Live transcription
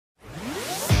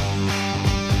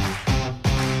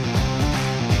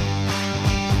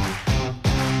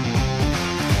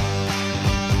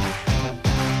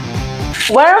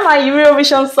Where are my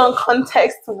Eurovision Song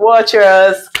Contest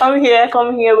watchers? Come here,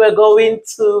 come here. We're going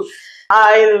to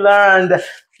Ireland.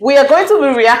 We are going to be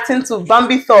reacting to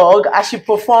Bambie as she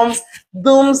performs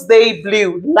Doomsday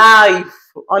Blue live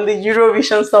on the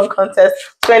Eurovision Song Contest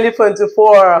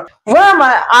 2024. Where are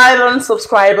my Ireland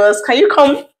subscribers? Can you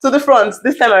come to the front?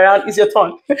 This time around is your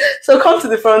turn. So come to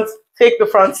the front, take the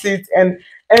front seat and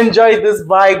enjoy these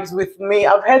vibes with me.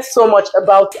 I've heard so much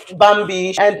about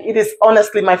Bambie and it is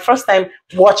honestly my first time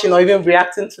watching or even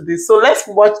reacting to this. So let's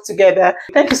watch together.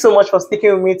 Thank you so much for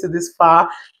sticking with me to this far.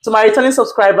 To my returning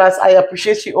subscribers, I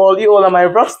appreciate you all. You all are my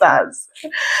rock stars.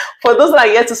 For those that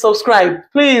are yet to subscribe,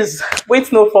 please wait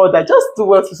no further. Just do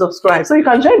well to subscribe so you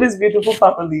can join this beautiful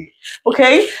family.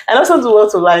 Okay? And also do well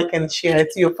to like and share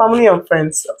it to your family and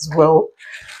friends as well.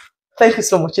 Thank you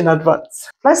so much in advance.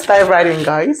 Let's dive right in,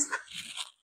 guys.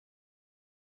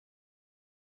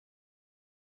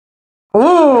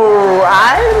 Ooh,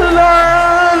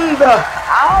 Ireland!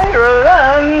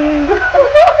 Ireland!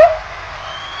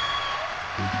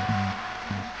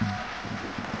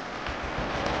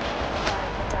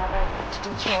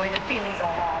 Enjoy the feelings I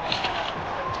have.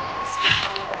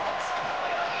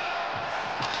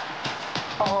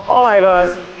 Oh my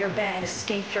God. Your band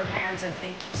escaped your hands and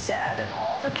think you sad and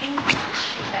all the kingdoms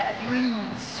you had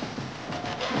dreams.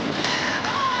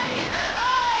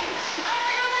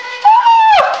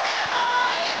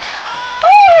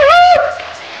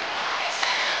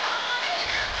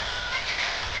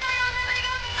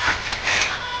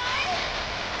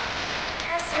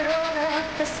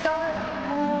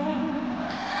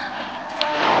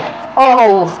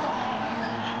 Oh.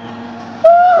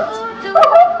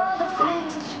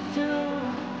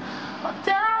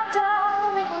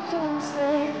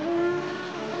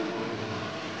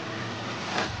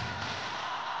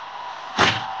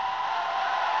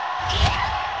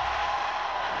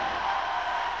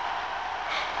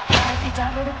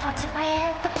 Down the thoughts in my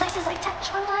head, the places I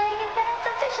touch are lying in bed,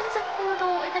 the visions of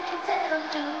voodoo and the kids that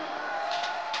undo.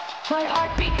 My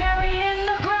heartbeat buried in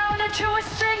the ground, the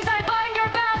truest strings I bind your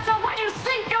bound, so when you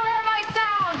sink, you'll hear my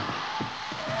sound.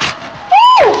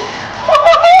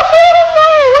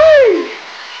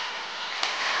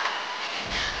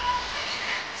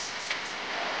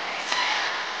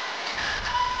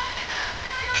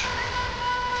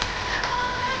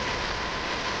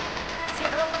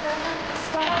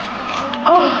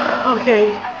 Oh, okay.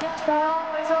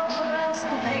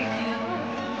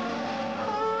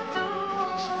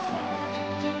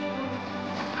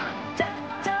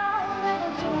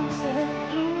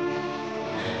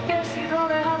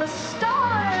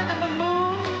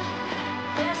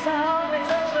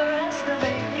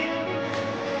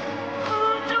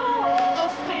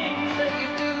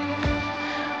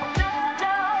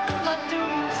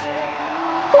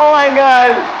 Oh my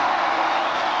God.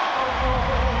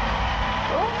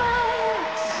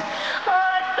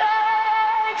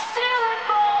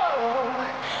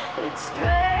 It's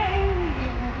strange,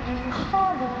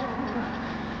 hollow,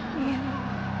 you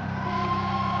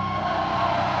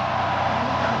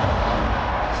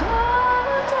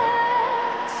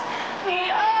takes me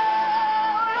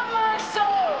out of my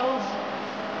soul.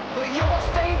 But your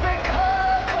favorite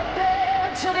color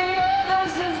compared to the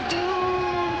others is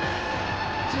doomed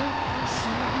to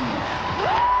see.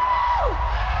 Woo!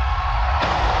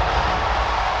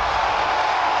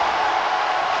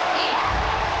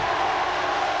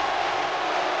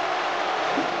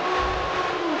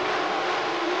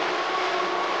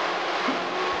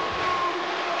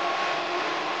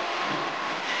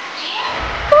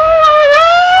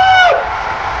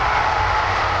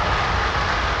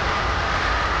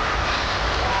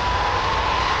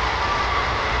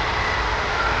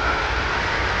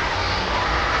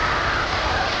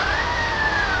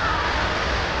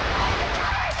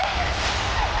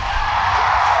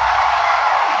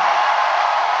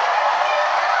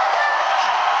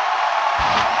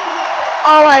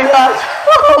 Oh my God.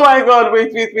 Oh my God.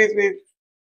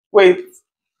 Wait.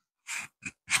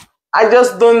 I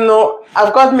just don't know.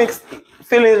 I've got mixed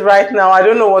feelings right now. I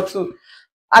don't know what to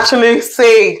actually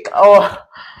say. Oh,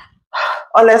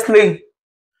 honestly,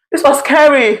 this was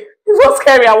scary. It was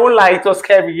scary. I won't lie. It was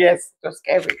scary. Yes, it was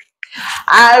scary.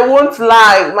 I won't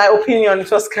lie. My opinion,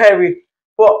 it was scary.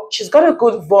 But she's got a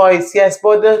good voice. Yes,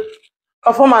 but the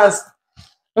performance,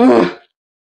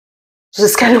 it's a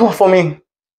scary one for me.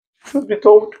 Truth be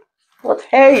told. But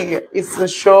hey, it's a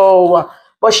show.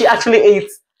 But she actually ate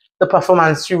the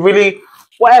performance. She really,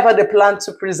 whatever they planned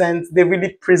to present, they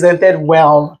really presented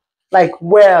well. Like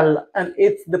well, and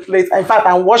ate the plate. In fact,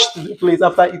 I washed the plate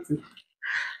after eating.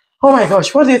 Oh my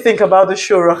gosh, what do you think about the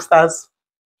show, Rockstars?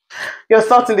 your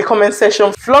thoughts in the comment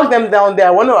section. Flog them down there.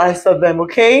 I want to answer them,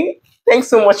 okay? Thanks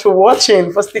so much for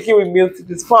watching, for sticking with me to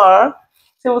this far.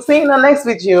 So we'll see you in the next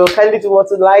video. Kindly do what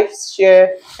to like,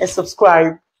 share, and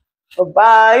subscribe.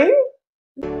 Bye-bye.